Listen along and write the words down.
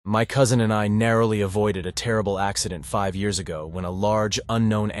My cousin and I narrowly avoided a terrible accident 5 years ago when a large,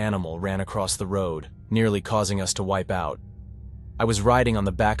 unknown animal ran across the road, nearly causing us to wipe out. I was riding on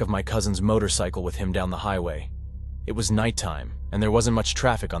the back of my cousin's motorcycle with him down the highway. It was nighttime, and there wasn't much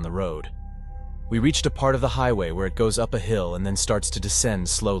traffic on the road. We reached a part of the highway where it goes up a hill and then starts to descend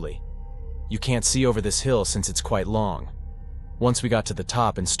slowly. You can't see over this hill since it's quite long. Once we got to the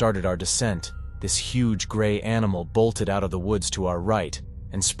top and started our descent, this huge gray animal bolted out of the woods to our right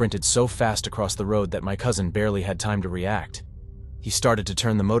and sprinted so fast across the road that my cousin barely had time to react. He started to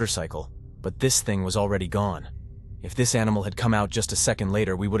turn the motorcycle, but this thing was already gone. If this animal had come out just a second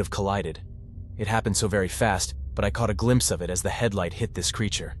later, we would have collided. It happened so very fast, but I caught a glimpse of it as the headlight hit this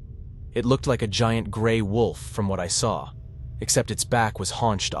creature. It looked like a giant gray wolf from what I saw, except its back was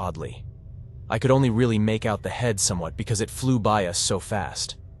haunched oddly. I could only really make out the head somewhat because it flew by us so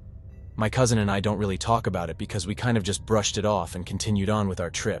fast. My cousin and I don't really talk about it because we kind of just brushed it off and continued on with our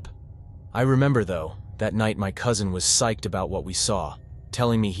trip. I remember, though, that night my cousin was psyched about what we saw,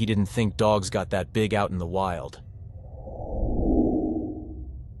 telling me he didn't think dogs got that big out in the wild.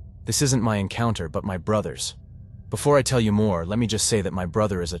 This isn't my encounter, but my brother's. Before I tell you more, let me just say that my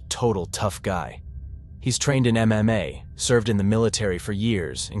brother is a total tough guy. He's trained in MMA, served in the military for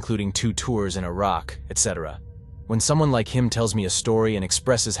years, including 2 tours in Iraq, etc. When someone like him tells me a story and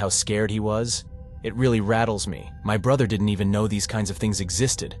expresses how scared he was, it really rattles me. My brother didn't even know these kinds of things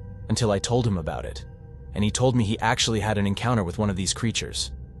existed until I told him about it. And he told me he actually had an encounter with one of these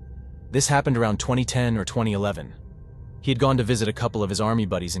creatures. This happened around 2010 or 2011. He had gone to visit a couple of his army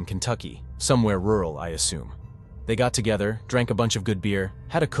buddies in Kentucky, somewhere rural, I assume. They got together, drank a bunch of good beer,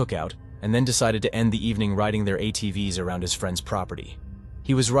 had a cookout, and then decided to end the evening riding their ATVs around his friend's property.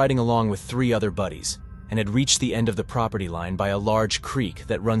 He was riding along with 3 other buddies, and had reached the end of the property line by a large creek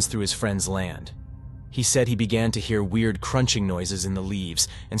that runs through his friend's land. He said he began to hear weird crunching noises in the leaves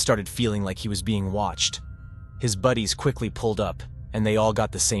and started feeling like he was being watched. His buddies quickly pulled up, and they all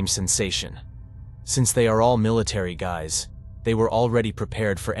got the same sensation. Since they are all military guys, they were already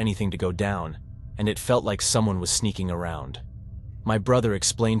prepared for anything to go down, and it felt like someone was sneaking around. My brother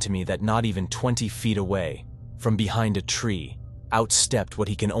explained to me that not even 20 feet away, from behind a tree, outstepped what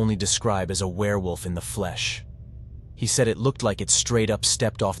he can only describe as a werewolf in the flesh. He said it looked like it straight up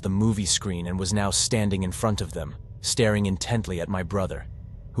stepped off the movie screen and was now standing in front of them, staring intently at my brother,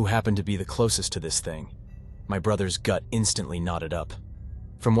 who happened to be the closest to this thing. My brother's gut instantly knotted up.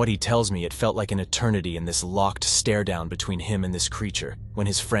 From what he tells me, it felt like an eternity in this locked stare-down between him and this creature when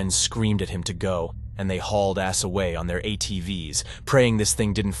his friends screamed at him to go, and they hauled ass away on their ATVs, praying this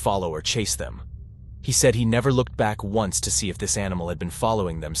thing didn't follow or chase them. He said he never looked back once to see if this animal had been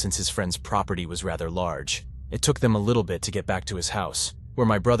following them since his friend's property was rather large. It took them a little bit to get back to his house, where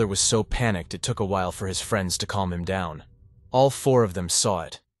my brother was so panicked it took a while for his friends to calm him down. All 4 of them saw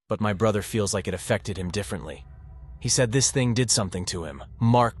it, but my brother feels like it affected him differently. He said this thing did something to him,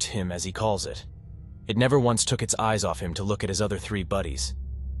 marked him as he calls it. It never once took its eyes off him to look at his other 3 buddies.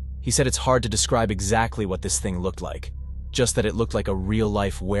 He said it's hard to describe exactly what this thing looked like, just that it looked like a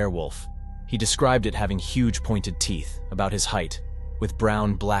real-life werewolf. He described it having huge pointed teeth, about his height, with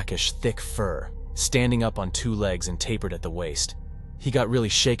brown, blackish, thick fur, standing up on 2 legs and tapered at the waist. He got really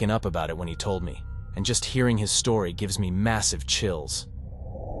shaken up about it when he told me, and just hearing his story gives me massive chills.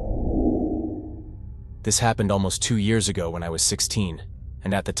 This happened almost 2 years ago when I was 16,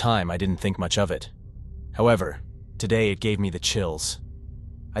 and at the time I didn't think much of it. However, today it gave me the chills.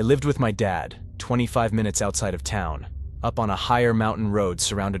 I lived with my dad, 25 minutes outside of town, up on a higher mountain road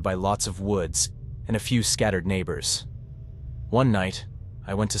surrounded by lots of woods and a few scattered neighbors. One night,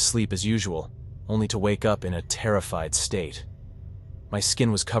 I went to sleep as usual, only to wake up in a terrified state. My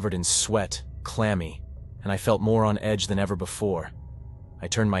skin was covered in sweat, clammy, and I felt more on edge than ever before. I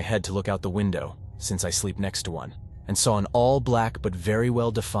turned my head to look out the window, since I sleep next to one, and saw an all-black but very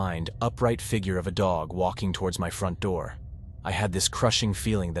well-defined, upright figure of a dog walking towards my front door. I had this crushing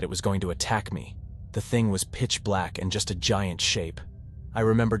feeling that it was going to attack me. The thing was pitch black and just a giant shape. I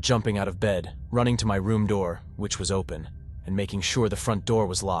remember jumping out of bed, running to my room door, which was open, and making sure the front door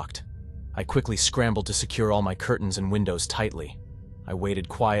was locked. I quickly scrambled to secure all my curtains and windows tightly. I waited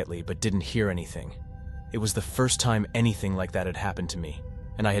quietly but didn't hear anything. It was the first time anything like that had happened to me,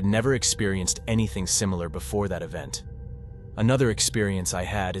 and I had never experienced anything similar before that event. Another experience I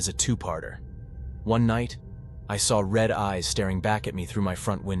had is a 2-parter. One night, I saw red eyes staring back at me through my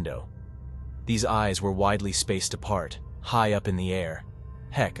front window. These eyes were widely spaced apart, high up in the air.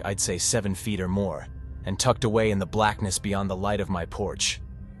 Heck, I'd say 7 feet or more, and tucked away in the blackness beyond the light of my porch.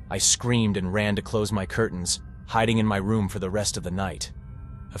 I screamed and ran to close my curtains, hiding in my room for the rest of the night.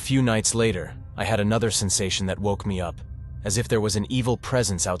 A few nights later, I had another sensation that woke me up. as if there was an evil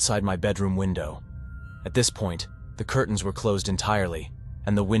presence outside my bedroom window. At this point, the curtains were closed entirely,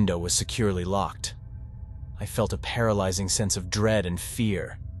 and the window was securely locked. I felt a paralyzing sense of dread and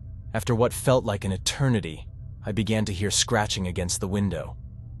fear. After what felt like an eternity, I began to hear scratching against the window.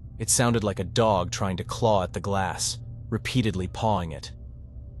 It sounded like a dog trying to claw at the glass, repeatedly pawing it.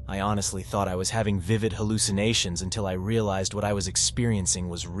 I honestly thought I was having vivid hallucinations until I realized what I was experiencing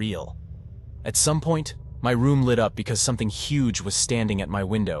was real. At some point, my room lit up because something huge was standing at my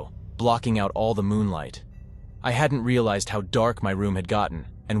window, blocking out all the moonlight. I hadn't realized how dark my room had gotten,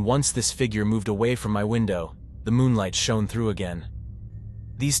 and once this figure moved away from my window, the moonlight shone through again.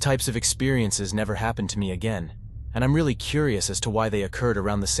 These types of experiences never happened to me again, and I'm really curious as to why they occurred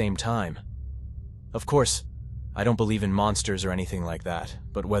around the same time. Of course, I don't believe in monsters or anything like that,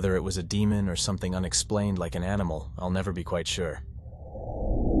 but whether it was a demon or something unexplained like an animal, I'll never be quite sure.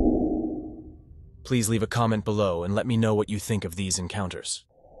 Please leave a comment below and let me know what you think of these encounters.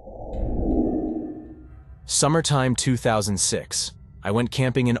 Summertime 2006. I went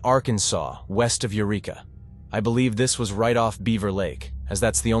camping in Arkansas, west of Eureka. I believe this was right off Beaver Lake, as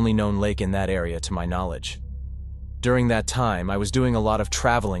that's the only known lake in that area to my knowledge. During that time, I was doing a lot of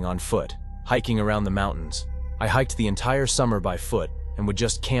traveling on foot, hiking around the mountains. I hiked the entire summer by foot and would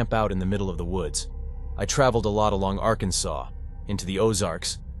just camp out in the middle of the woods. I traveled a lot along Arkansas, into the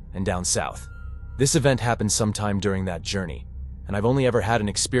Ozarks, and down south. This event happened sometime during that journey, and I've only ever had an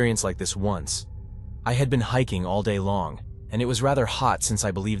experience like this once. I had been hiking all day long, and it was rather hot since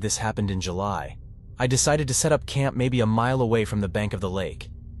I believe this happened in July. I decided to set up camp maybe a mile away from the bank of the lake.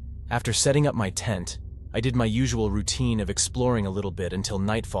 After setting up my tent, I did my usual routine of exploring a little bit until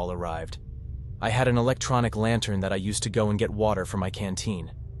nightfall arrived. I had an electronic lantern that I used to go and get water for my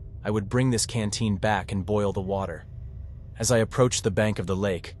canteen. I would bring this canteen back and boil the water. As I approached the bank of the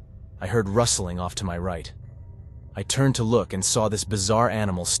lake, I heard rustling off to my right. I turned to look and saw this bizarre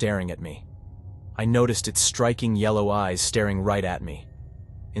animal staring at me. I noticed its striking yellow eyes staring right at me.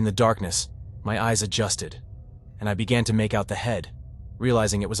 In the darkness, my eyes adjusted, and I began to make out the head,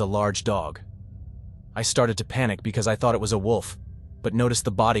 realizing it was a large dog. I started to panic because I thought it was a wolf, but noticed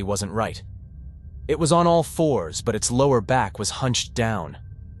the body wasn't right. It was on all fours, but its lower back was hunched down.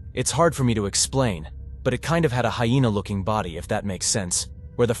 It's hard for me to explain, but it kind of had a hyena-looking body, if that makes sense,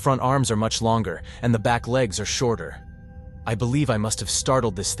 where the front arms are much longer and the back legs are shorter. I believe I must have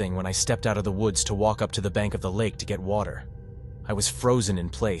startled this thing when I stepped out of the woods to walk up to the bank of the lake to get water. I was frozen in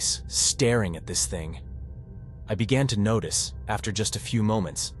place, staring at this thing. I began to notice, after just a few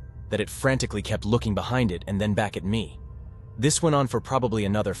moments, that it frantically kept looking behind it and then back at me. This went on for probably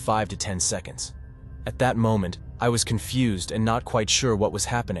another 5 to 10 seconds. At that moment, I was confused and not quite sure what was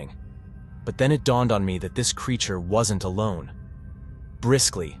happening. But then it dawned on me that this creature wasn't alone.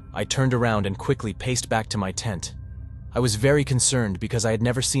 Briskly, I turned around and quickly paced back to my tent. I was very concerned because I had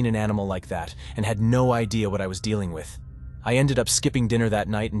never seen an animal like that and had no idea what I was dealing with. I ended up skipping dinner that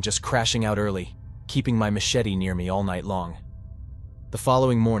night and just crashing out early, keeping my machete near me all night long. The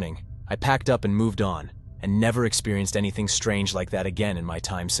following morning, I packed up and moved on, and never experienced anything strange like that again in my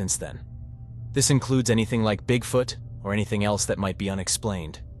time since then. This includes anything like Bigfoot or anything else that might be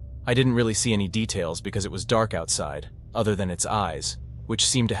unexplained. I didn't really see any details because it was dark outside, other than its eyes, which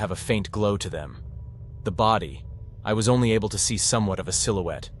seemed to have a faint glow to them. The body, I was only able to see somewhat of a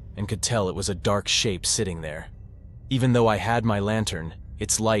silhouette, and could tell it was a dark shape sitting there. Even though I had my lantern,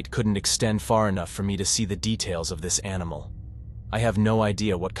 its light couldn't extend far enough for me to see the details of this animal. I have no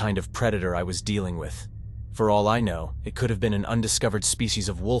idea what kind of predator I was dealing with. For all I know, it could have been an undiscovered species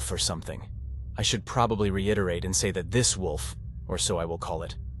of wolf or something. I should probably reiterate and say that this wolf, or so I will call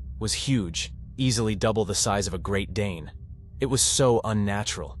it, was huge, easily double the size of a Great Dane. It was so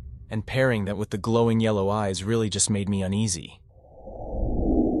unnatural, and pairing that with the glowing yellow eyes really just made me uneasy.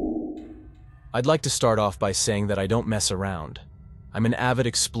 I'd like to start off by saying that I don't mess around. I'm an avid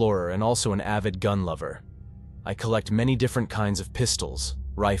explorer and also an avid gun lover. I collect many different kinds of pistols,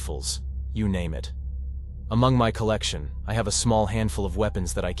 rifles, you name it. Among my collection, I have a small handful of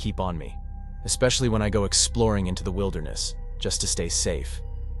weapons that I keep on me, especially when I go exploring into the wilderness, just to stay safe.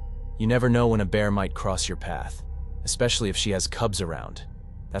 You never know when a bear might cross your path, especially if she has cubs around.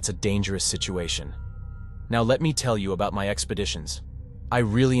 That's a dangerous situation. Now let me tell you about my expeditions. I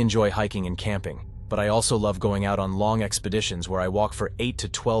really enjoy hiking and camping, but I also love going out on long expeditions where I walk for 8 to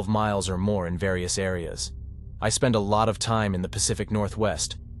 12 miles or more in various areas. I spend a lot of time in the Pacific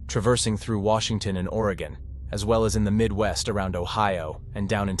Northwest, traversing through Washington and Oregon, as well as in the Midwest around Ohio and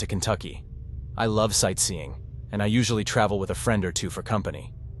down into Kentucky. I love sightseeing, and I usually travel with a friend or two for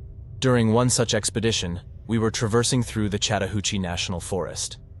company. During one such expedition, we were traversing through the Chattahoochee National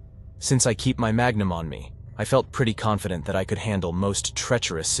Forest. Since I keep my Magnum on me, I felt pretty confident that I could handle most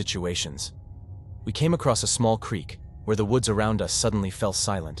treacherous situations. We came across a small creek where the woods around us suddenly fell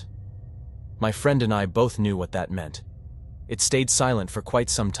silent. My friend and I both knew what that meant. It stayed silent for quite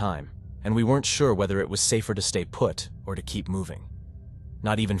some time, and we weren't sure whether it was safer to stay put or to keep moving.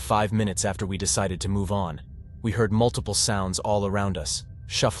 Not even 5 minutes after we decided to move on, we heard multiple sounds all around us: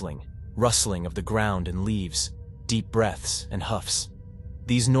 shuffling, rustling of the ground and leaves, deep breaths and huffs.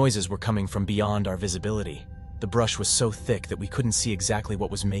 These noises were coming from beyond our visibility. The brush was so thick that we couldn't see exactly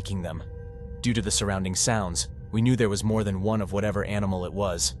what was making them. Due to the surrounding sounds, we knew there was more than one of whatever animal it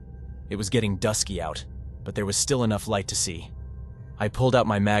was. It was getting dusky out, but there was still enough light to see. I pulled out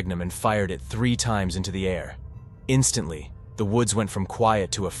my magnum and fired it 3 times into the air. Instantly, the woods went from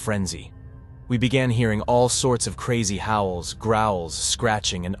quiet to a frenzy. We began hearing all sorts of crazy howls, growls,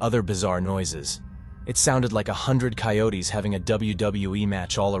 scratching, and other bizarre noises. It sounded like 100 coyotes having a WWE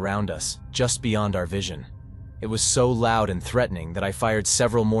match all around us, just beyond our vision. It was so loud and threatening that I fired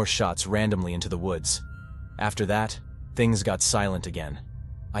several more shots randomly into the woods. After that, things got silent again.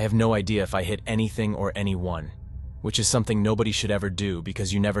 I have no idea if I hit anything or anyone, which is something nobody should ever do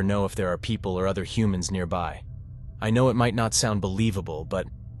because you never know if there are people or other humans nearby. I know it might not sound believable, but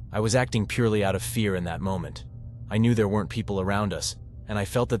I was acting purely out of fear in that moment. I knew there weren't people around us, and I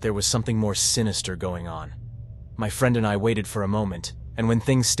felt that there was something more sinister going on. My friend and I waited for a moment, and when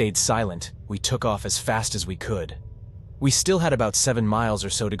things stayed silent, we took off as fast as we could. We still had about 7 miles or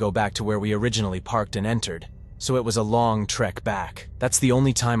so to go back to where we originally parked and entered, so it was a long trek back. That's the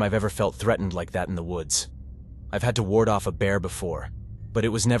only time I've ever felt threatened like that in the woods. I've had to ward off a bear before, but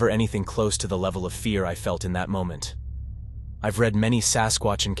it was never anything close to the level of fear I felt in that moment. I've read many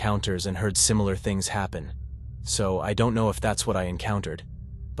Sasquatch encounters and heard similar things happen, so I don't know if that's what I encountered,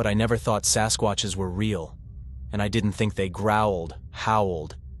 but I never thought Sasquatches were real, and I didn't think they growled,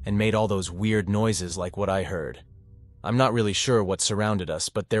 howled, and made all those weird noises like what I heard. I'm not really sure what surrounded us,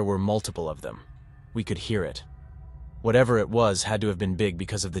 but there were multiple of them. We could hear it. Whatever it was had to have been big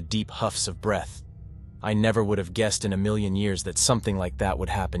because of the deep huffs of breath. I never would have guessed in a million years that something like that would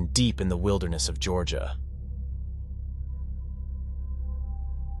happen deep in the wilderness of Georgia.